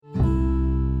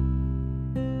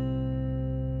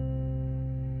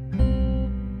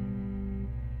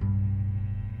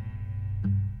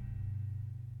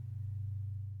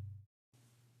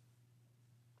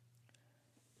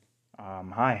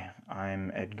Hi, I'm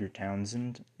Edgar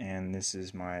Townsend, and this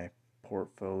is my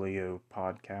portfolio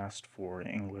podcast for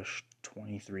English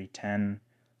 2310,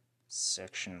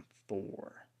 Section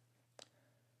 4.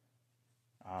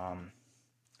 Um,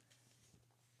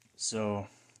 so,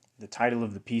 the title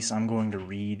of the piece I'm going to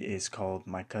read is called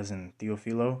My Cousin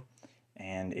Teofilo,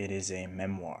 and it is a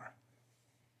memoir.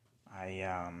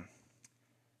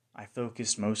 I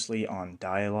focused mostly on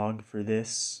dialogue for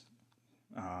this,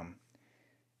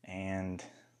 and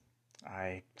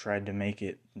I tried to make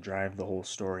it drive the whole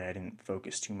story. I didn't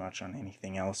focus too much on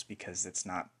anything else because it's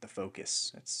not the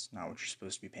focus. It's not what you're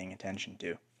supposed to be paying attention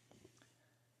to.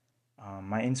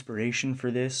 My inspiration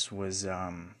for this was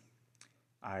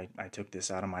I took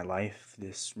this out of my life.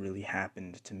 This really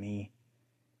happened to me,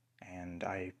 and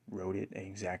I wrote it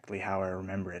exactly how I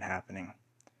remember it happening.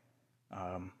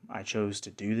 I chose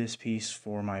to do this piece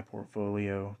for my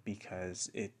portfolio because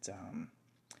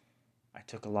I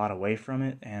took a lot away from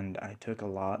it, and I took a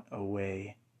lot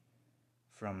away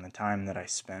from the time that I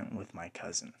spent with my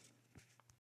cousin.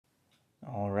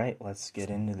 Alright, let's get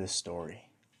into the story.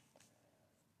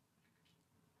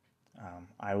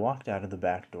 I walked out of the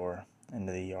back door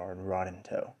into the yard, rod in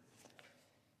tow.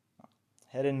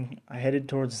 I headed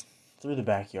through the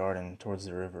backyard and towards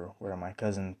the river, where my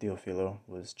cousin Teofilo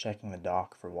was checking the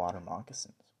dock for water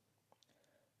moccasins.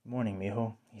 "Morning,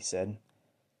 mijo," he said.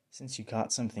 "Since you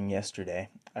caught something yesterday,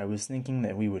 I was thinking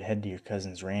that we would head to your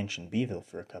cousin's ranch in Beeville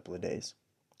for a couple of days."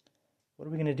 "What are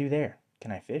we going to do there?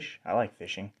 Can I fish? I like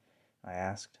fishing," I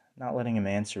asked, not letting him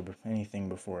answer anything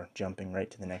before jumping right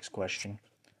to the next question.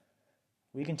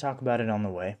 "We can talk about it on the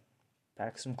way.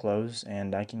 Pack some clothes,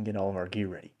 and I can get all of our gear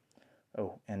ready.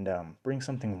 Oh, and bring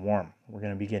something warm. We're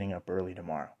going to be getting up early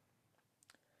tomorrow."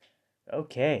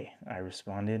 "Okay," I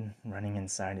responded, running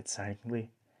inside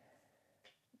excitedly.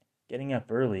 Getting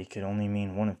up early could only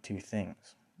mean one of two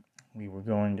things. We were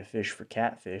going to fish for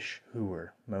catfish, who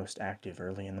were most active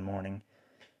early in the morning,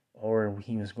 or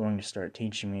he was going to start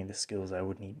teaching me the skills I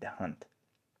would need to hunt.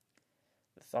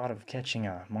 The thought of catching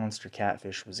a monster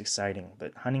catfish was exciting,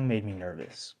 but hunting made me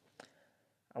nervous.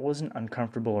 I wasn't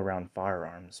uncomfortable around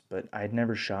firearms, but I had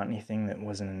never shot anything that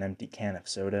wasn't an empty can of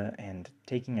soda, and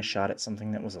taking a shot at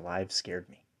something that was alive scared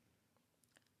me.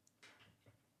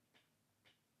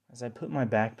 As I put my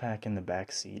backpack in the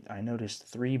back seat, I noticed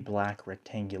 3 black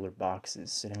rectangular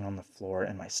boxes sitting on the floor,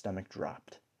 and my stomach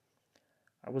dropped.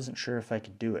 I wasn't sure if I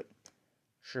could do it.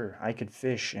 Sure, I could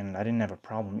fish, and I didn't have a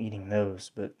problem eating those,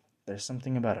 but there's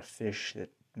something about a fish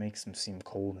that makes them seem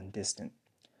cold and distant,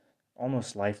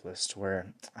 almost lifeless, to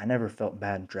where I never felt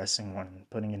bad dressing one and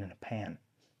putting it in a pan.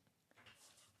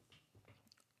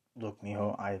 "Look,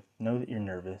 mijo, I know that you're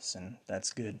nervous, and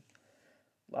that's good.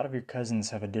 A lot of your cousins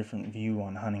have a different view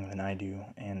on hunting than I do,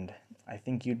 and I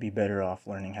think you'd be better off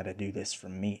learning how to do this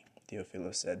from me,"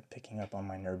 Teofilo said, picking up on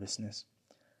my nervousness.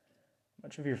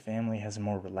 "Much of your family has a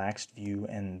more relaxed view,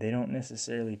 and they don't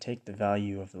necessarily take the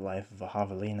value of the life of a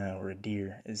javelina or a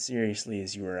deer as seriously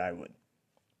as you or I would."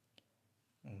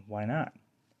 "Why not?"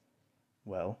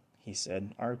 "Well," he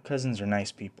said, "our cousins are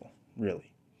nice people,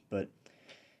 really, but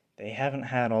they haven't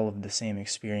had all of the same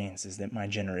experiences that my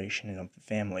generation of the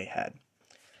family had.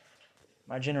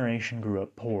 My generation grew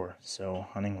up poor, so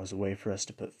hunting was a way for us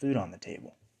to put food on the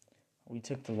table. We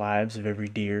took the lives of every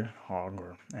deer, hog,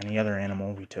 or any other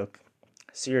animal we took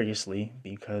seriously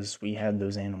because we had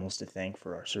those animals to thank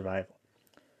for our survival.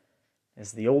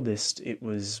 As the oldest, it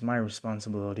was my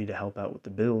responsibility to help out with the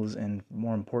bills and,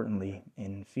 more importantly,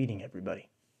 in feeding everybody."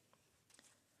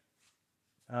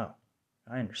 "Oh,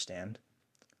 I understand.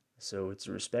 So it's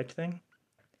a respect thing?"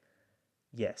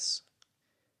 "Yes.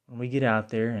 When we get out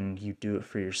there and you do it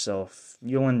for yourself,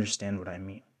 you'll understand what I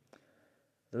mean.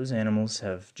 Those animals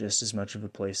have just as much of a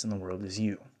place in the world as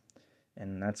you,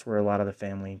 and that's where a lot of the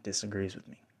family disagrees with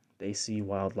me. They see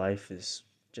wildlife as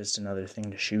just another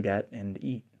thing to shoot at and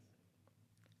eat."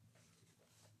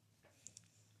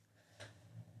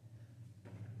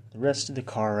 The rest of the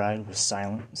car ride was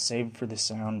silent, save for the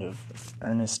sound of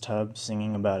Ernest Tubb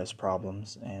singing about his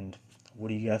problems and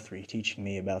Woody Guthrie teaching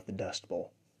me about the Dust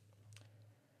Bowl.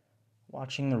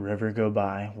 Watching the river go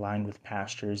by, lined with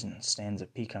pastures and stands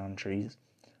of pecan trees,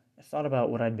 I thought about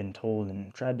what I'd been told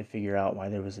and tried to figure out why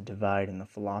there was a divide in the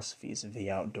philosophies of the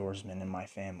outdoorsmen in my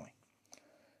family.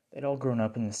 They'd all grown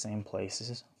up in the same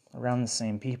places, around the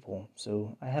same people,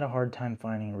 so I had a hard time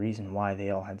finding a reason why they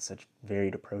all had such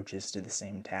varied approaches to the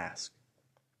same task.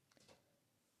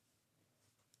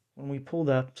 When we pulled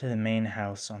up to the main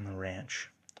house on the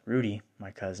ranch, Rudy,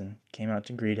 my cousin, came out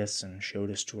to greet us and showed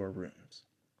us to our rooms.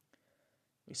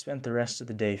 We spent the rest of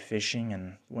the day fishing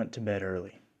and went to bed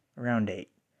early, around 8,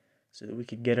 so that we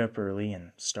could get up early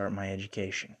and start my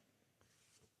education.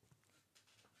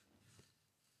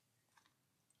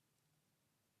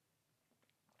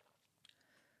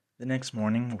 The next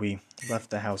morning, we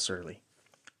left the house early,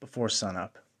 before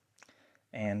sunup,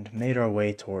 and made our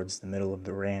way towards the middle of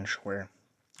the ranch where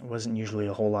there wasn't usually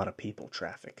a whole lot of people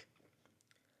traffic.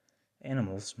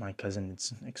 Animals, my cousin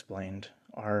had explained,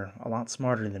 are a lot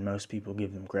smarter than most people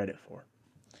give them credit for.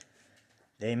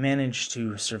 They manage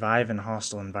to survive in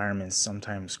hostile environments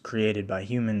sometimes created by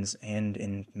humans, and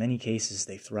in many cases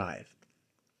they thrive.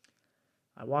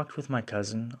 I walked with my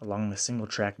cousin along the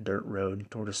single-track dirt road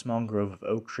toward a small grove of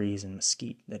oak trees and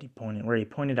mesquite where he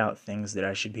pointed out things that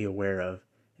I should be aware of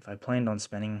if I planned on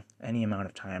spending any amount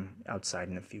of time outside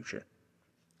in the future.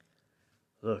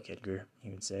 "Look, Edgar,"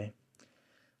 he would say.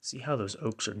 "See how those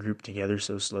oaks are grouped together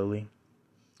so slowly?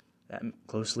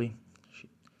 Closely?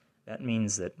 That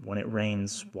means that when it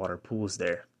rains, water pools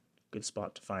there. Good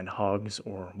spot to find hogs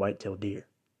or white-tailed deer."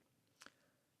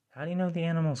 "How do you know the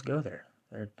animals go there?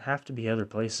 There have to be other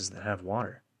places that have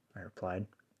water," I replied.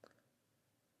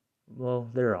 "Well,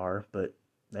 there are, but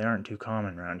they aren't too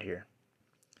common around here.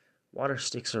 Water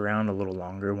sticks around a little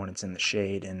longer when it's in the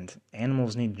shade, and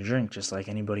animals need to drink just like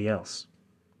anybody else.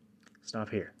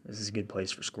 Stop here. This is a good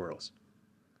place for squirrels."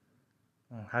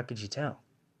 "Well, how could you tell?"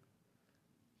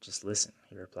 "Just listen,"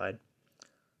 he replied.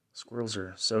 "Squirrels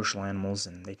are social animals,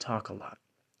 and they talk a lot.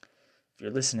 If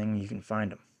you're listening, you can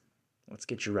find them. Let's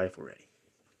get your rifle ready."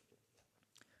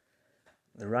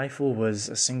 The rifle was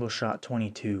a single-shot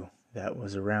 .22 that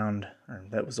was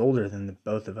older than the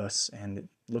both of us, and it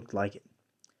looked like it.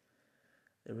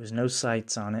 There was no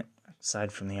sights on it,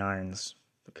 aside from the irons,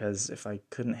 because if I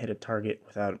couldn't hit a target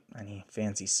without any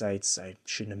fancy sights, I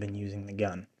shouldn't have been using the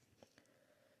gun.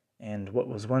 And what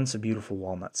was once a beautiful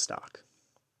walnut stock.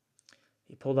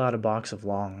 He pulled out a box of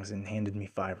longs and handed me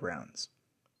 5 rounds.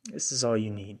 "This is all you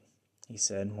need," he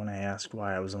said when I asked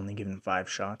why I was only given 5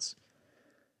 shots.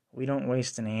 "We don't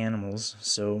waste any animals,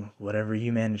 so whatever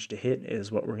you manage to hit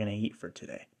is what we're going to eat for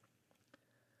today.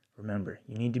 Remember,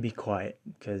 you need to be quiet,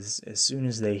 because as soon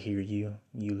as they hear you,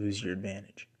 you lose your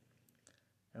advantage."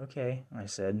 "Okay," I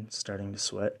said, starting to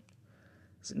sweat.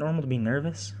 "Is it normal to be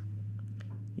nervous?"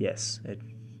 "Yes,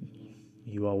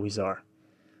 you always are.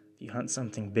 If you hunt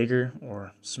something bigger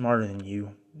or smarter than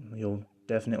you, you'll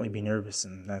definitely be nervous,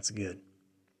 and that's good."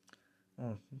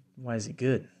 "Well, why is it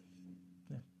good?"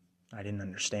 I didn't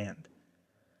understand.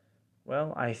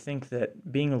 "Well, I think that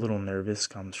being a little nervous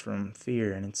comes from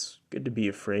fear, and it's good to be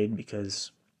afraid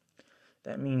because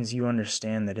that means you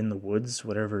understand that in the woods,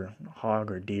 whatever hog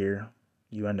or deer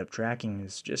you end up tracking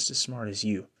is just as smart as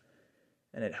you.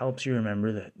 And it helps you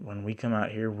remember that when we come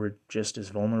out here, we're just as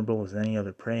vulnerable as any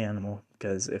other prey animal,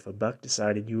 because if a buck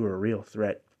decided you were a real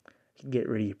threat, he'd get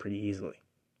rid of you pretty easily."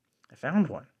 "I found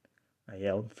one," I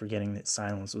yelled, forgetting that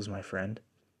silence was my friend.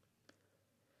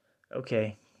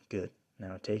 "Okay, good.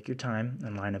 Now take your time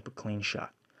and line up a clean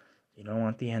shot. You don't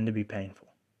want the end to be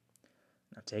painful.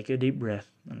 Now take a deep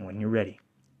breath, and when you're ready,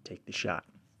 take the shot."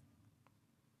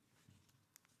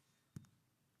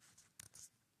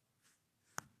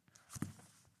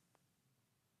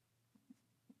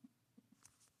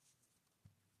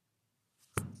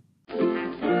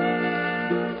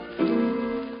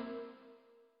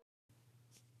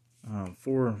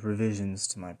 For revisions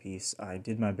to my piece, I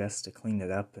did my best to clean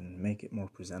it up and make it more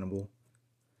presentable.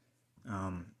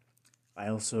 I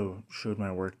also showed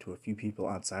my work to a few people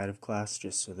outside of class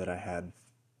just so that I had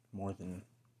more than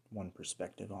one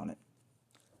perspective on it.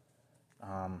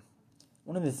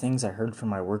 One of the things I heard from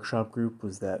my workshop group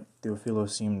was that Teofilo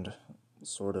seemed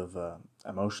sort of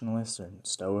emotionless or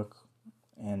stoic,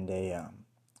 and a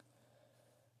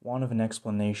want of an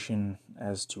explanation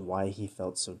as to why he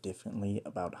felt so differently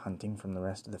about hunting from the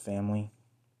rest of the family.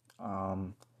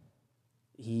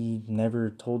 He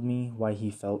never told me why he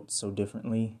felt so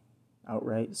differently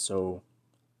outright, so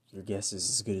your guess is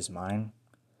as good as mine.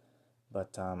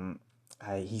 But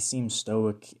he seemed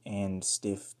stoic and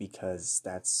stiff because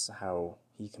that's how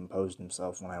he composed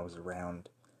himself when I was around.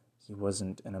 He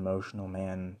wasn't an emotional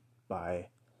man by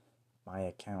my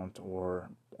account or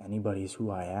anybody's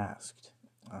who I asked.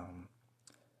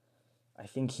 I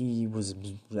think he was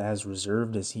as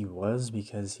reserved as he was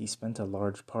because he spent a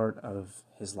large part of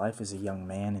his life as a young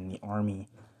man in the Army,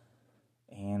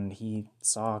 and he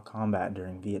saw combat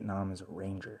during Vietnam as a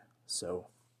ranger, so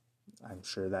I'm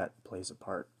sure that plays a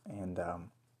part. And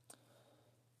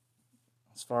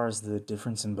as far as the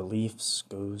difference in beliefs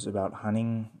goes about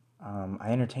hunting,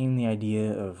 I entertained the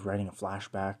idea of writing a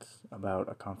flashback about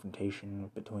a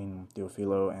confrontation between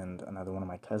Teofilo and another one of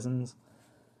my cousins,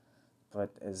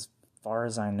 but as far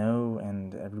as I know,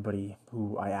 and everybody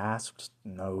who I asked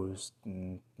knows,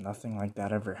 nothing like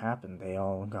that ever happened. They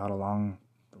all got along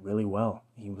really well.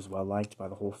 He was well liked by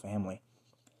the whole family.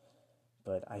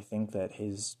 But I think that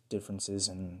his differences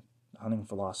in hunting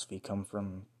philosophy come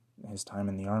from his time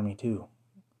in the army too.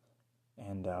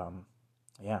 And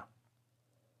yeah.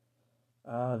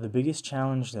 The biggest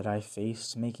challenge that I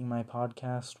faced making my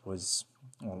podcast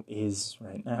is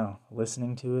right now,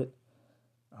 listening to it.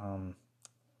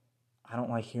 I don't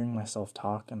like hearing myself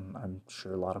talk, and I'm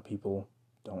sure a lot of people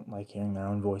don't like hearing their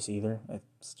own voice either.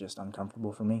 It's just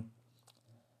uncomfortable for me.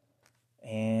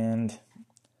 And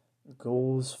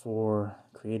goals for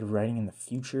creative writing in the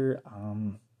future,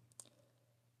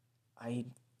 I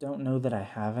don't know that I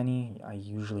have any. I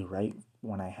usually write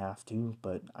when I have to,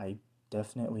 but I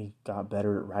definitely got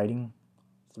better at writing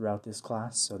throughout this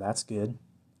class, so that's good.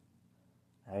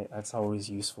 Right? That's always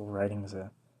useful. Writing's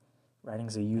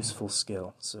a useful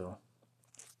skill, so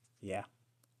yeah.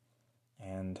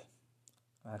 And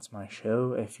that's my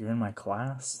show. If you're in my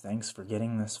class, thanks for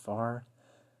getting this far.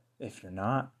 If you're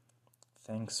not,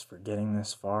 thanks for getting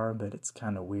this far, but it's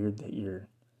kind of weird that you're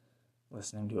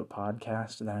listening to a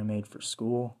podcast that I made for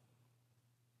school.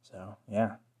 So,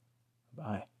 yeah.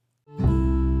 Bye.